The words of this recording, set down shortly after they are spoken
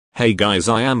Hey guys,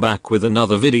 I am back with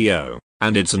another video,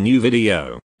 and it's a new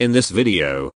video. In this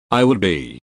video, I will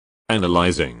be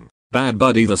analyzing Bad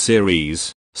Buddy the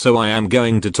series, so I am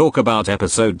going to talk about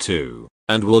episode 2,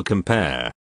 and will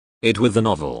compare it with the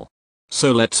novel.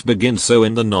 So let's begin. So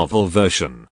in the novel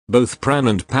version, both Pran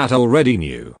and Pat already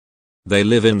knew. They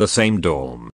live in the same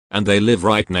dorm, and they live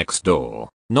right next door,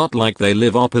 not like they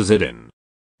live opposite in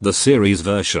the series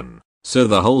version, so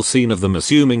the whole scene of them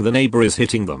assuming the neighbor is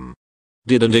hitting them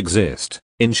didn't exist.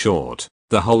 In short,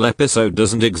 the whole episode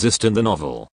doesn't exist in the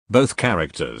novel. Both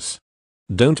characters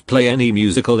don't play any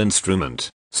musical instrument,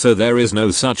 so there is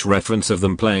no such reference of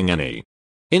them playing any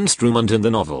instrument in the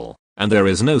novel, and there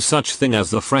is no such thing as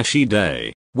the Freshie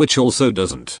Day, which also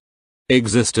doesn't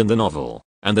exist in the novel,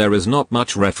 and there is not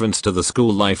much reference to the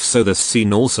school life, so this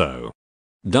scene also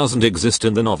doesn't exist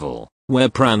in the novel, where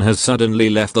Pran has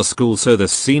suddenly left the school, so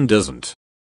this scene doesn't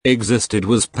exist. It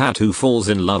was Pat who falls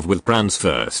in love with Pran's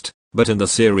first, but in the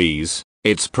series,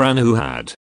 it's Pran who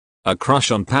had a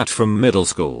crush on Pat from middle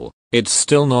school. It's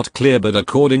still not clear, but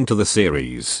according to the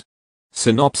series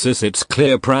synopsis, it's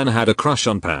clear Pran had a crush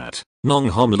on Pat. Nong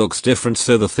Hom looks different,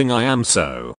 so the thing I am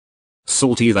so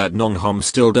salty that Nong Hom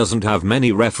still doesn't have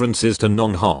many references to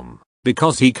Nong Hom,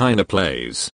 because he kinda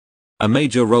plays a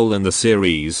major role in the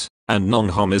series, and Nong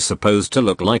Hom is supposed to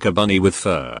look like a bunny with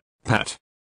fur. Pat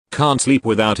can't sleep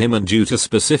without him, and due to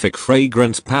specific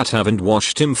fragrance Pat haven't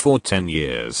washed him for 10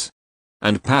 years.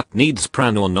 And Pat needs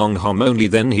Pran or Nong Hom, only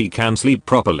then he can sleep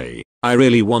properly. I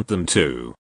really want them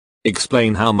to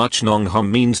explain how much Nong Hom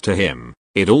means to him.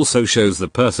 It also shows the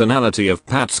personality of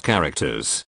Pat's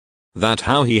characters. That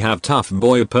how he have tough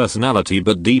boy personality,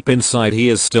 but deep inside he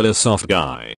is still a soft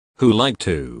guy who like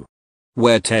to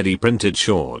wear teddy printed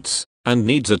shorts and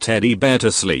needs a teddy bear to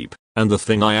sleep. And the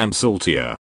thing I am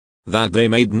saltier that they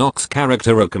made Nock's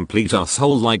character a complete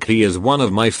asshole, like he is one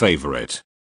of my favorite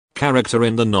character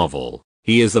in the novel.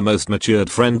 He is the most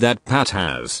matured friend that Pat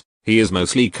has. He is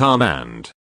mostly calm and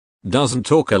doesn't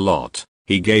talk a lot.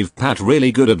 He gave Pat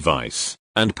really good advice,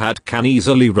 and Pat can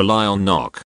easily rely on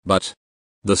Nock. But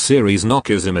the series Nock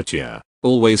is immature,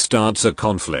 always starts a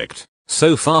conflict.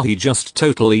 So far he just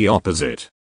totally opposite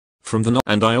from the Nock.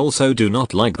 And I also do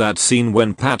not like that scene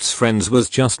when Pat's friends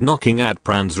was just knocking at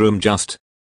Pran's room. Just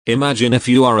imagine if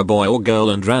you are a boy or girl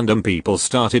and random people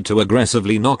started to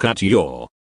aggressively knock at your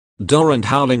door and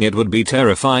howling. It would be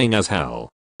terrifying as hell.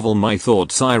 My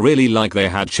thoughts: I really like they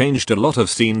had changed a lot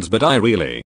of scenes, but I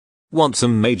really want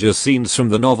some major scenes from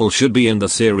the novel should be in the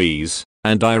series,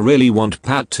 and I really want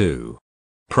Pat to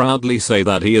proudly say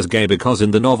that he is gay, because in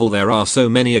the novel there are so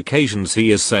many occasions he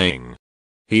is saying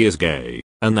he is gay,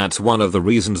 and that's one of the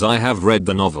reasons I have read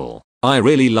the novel. I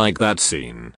really like that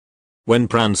scene when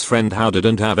Pran's friend How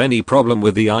didn't have any problem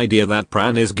with the idea that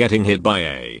Pran is getting hit by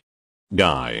a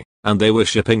guy, and they were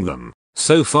shipping them.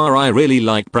 So far I really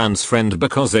like Pran's friend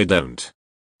because they don't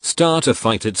start a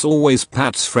fight. It's always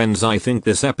Pat's friends. I think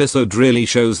this episode really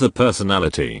shows the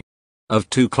personality of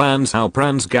two clans, how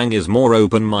Pran's gang is more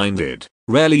open-minded,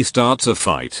 rarely starts a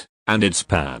fight, and it's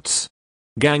Pat's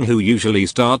gang who usually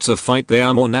starts a fight. They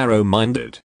are more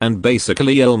narrow-minded and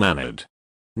basically ill-mannered.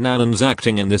 Nanon's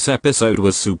acting in this episode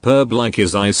was superb, like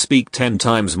his eyes speak 10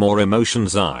 times more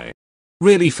emotions. I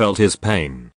really felt his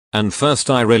pain, and first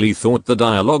I really thought the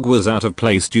dialogue was out of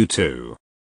place due to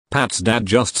Pat's dad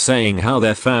just saying how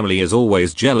their family is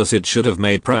always jealous. It should have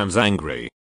made Pran's angry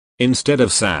instead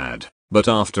of sad, but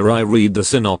after I read the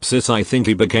synopsis I think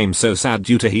he became so sad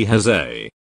due to he has a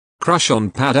crush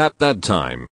on Pat at that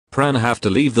time. Pran have to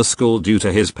leave the school due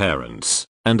to his parents,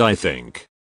 and I think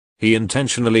he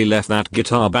intentionally left that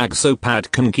guitar bag so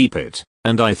Pat can keep it,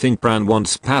 and I think Pran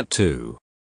wants Pat to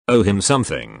owe him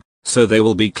something, so they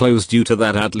will be close due to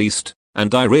that at least,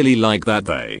 and I really like that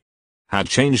they had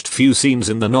changed few scenes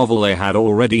in the novel. They had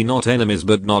already not enemies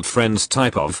but not friends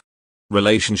type of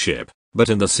relationship, but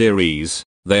in the series,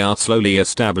 they are slowly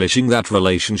establishing that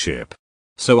relationship.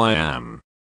 So I am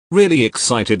really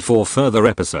excited for further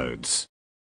episodes.